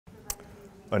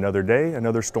Another day,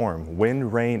 another storm.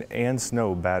 Wind, rain, and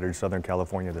snow battered Southern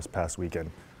California this past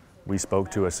weekend. We spoke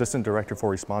to Assistant Director for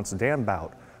Response Dan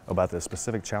Bout about the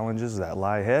specific challenges that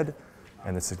lie ahead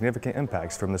and the significant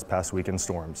impacts from this past weekend's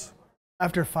storms.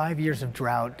 After 5 years of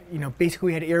drought, basically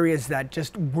we had areas that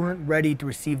just weren't ready to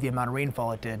receive the amount of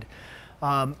rainfall it did.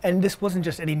 And this wasn't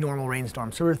just any normal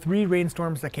rainstorm. So there were 3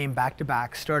 rainstorms that came back to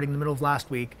back starting in the middle of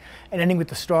last week and ending with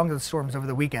the strongest storms over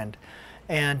the weekend.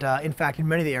 And in fact, in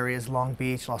many of the areas, Long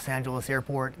Beach, Los Angeles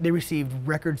Airport, they received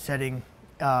record-setting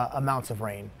amounts of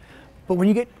rain. But when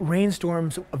you get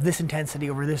rainstorms of this intensity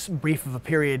over this brief of a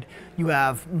period, you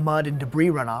have mud and debris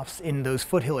runoffs in those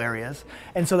foothill areas.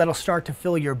 And so that'll start to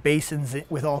fill your basins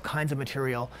with all kinds of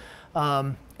material.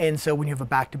 And so when you have a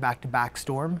back-to-back-to-back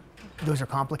storm, those are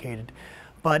complicated.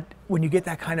 But when you get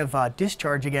that kind of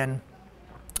discharge again,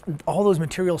 all those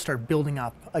materials start building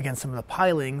up against some of the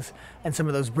pilings and some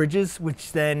of those bridges,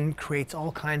 which then creates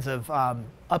all kinds of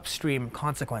upstream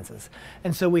consequences.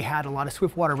 And so we had a lot of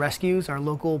swiftwater rescues. Our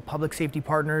local public safety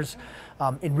partners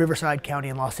in Riverside County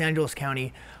and Los Angeles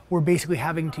County were basically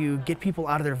having to get people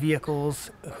out of their vehicles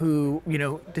who,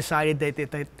 decided that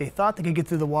they thought they could get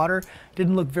through the water,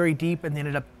 didn't look very deep, and they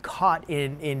ended up caught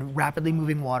in rapidly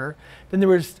moving water. Then there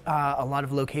was a lot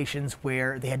of locations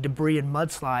where they had debris and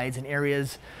mudslides in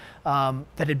areas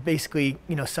that had basically,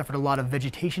 suffered a lot of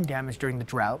vegetation damage during the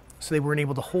drought, so they weren't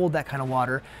able to hold that kind of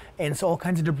water, and so all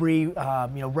kinds of debris,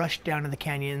 rushed down to the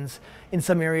canyons. In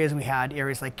some areas, we had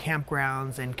areas like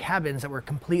campgrounds and cabins that were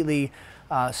completely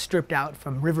stripped out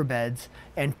from riverbeds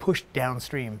and pushed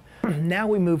downstream. Now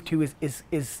we move to is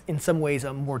in some ways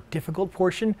a more difficult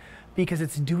portion because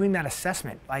it's doing that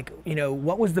assessment, like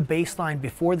what was the baseline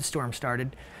before the storm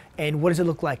started, and what does it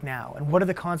look like now? And what are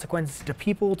the consequences to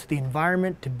people, to the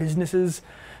environment, to businesses?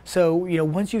 So,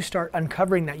 once you start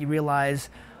uncovering that, you realize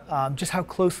just how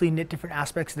closely knit different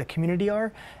aspects of the community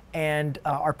are, and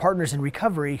our partners in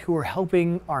recovery who are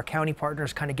helping our county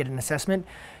partners kind of get an assessment.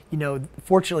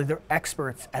 Fortunately, they're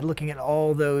experts at looking at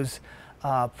all those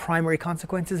primary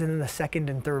consequences and then the second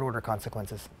and third order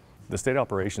consequences. The State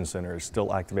Operations Center is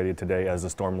still activated today as the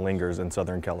storm lingers in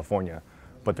Southern California,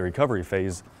 but the recovery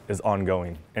phase is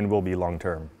ongoing and will be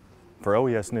long-term. For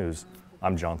OES News,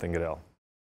 I'm Jonathan Goodell.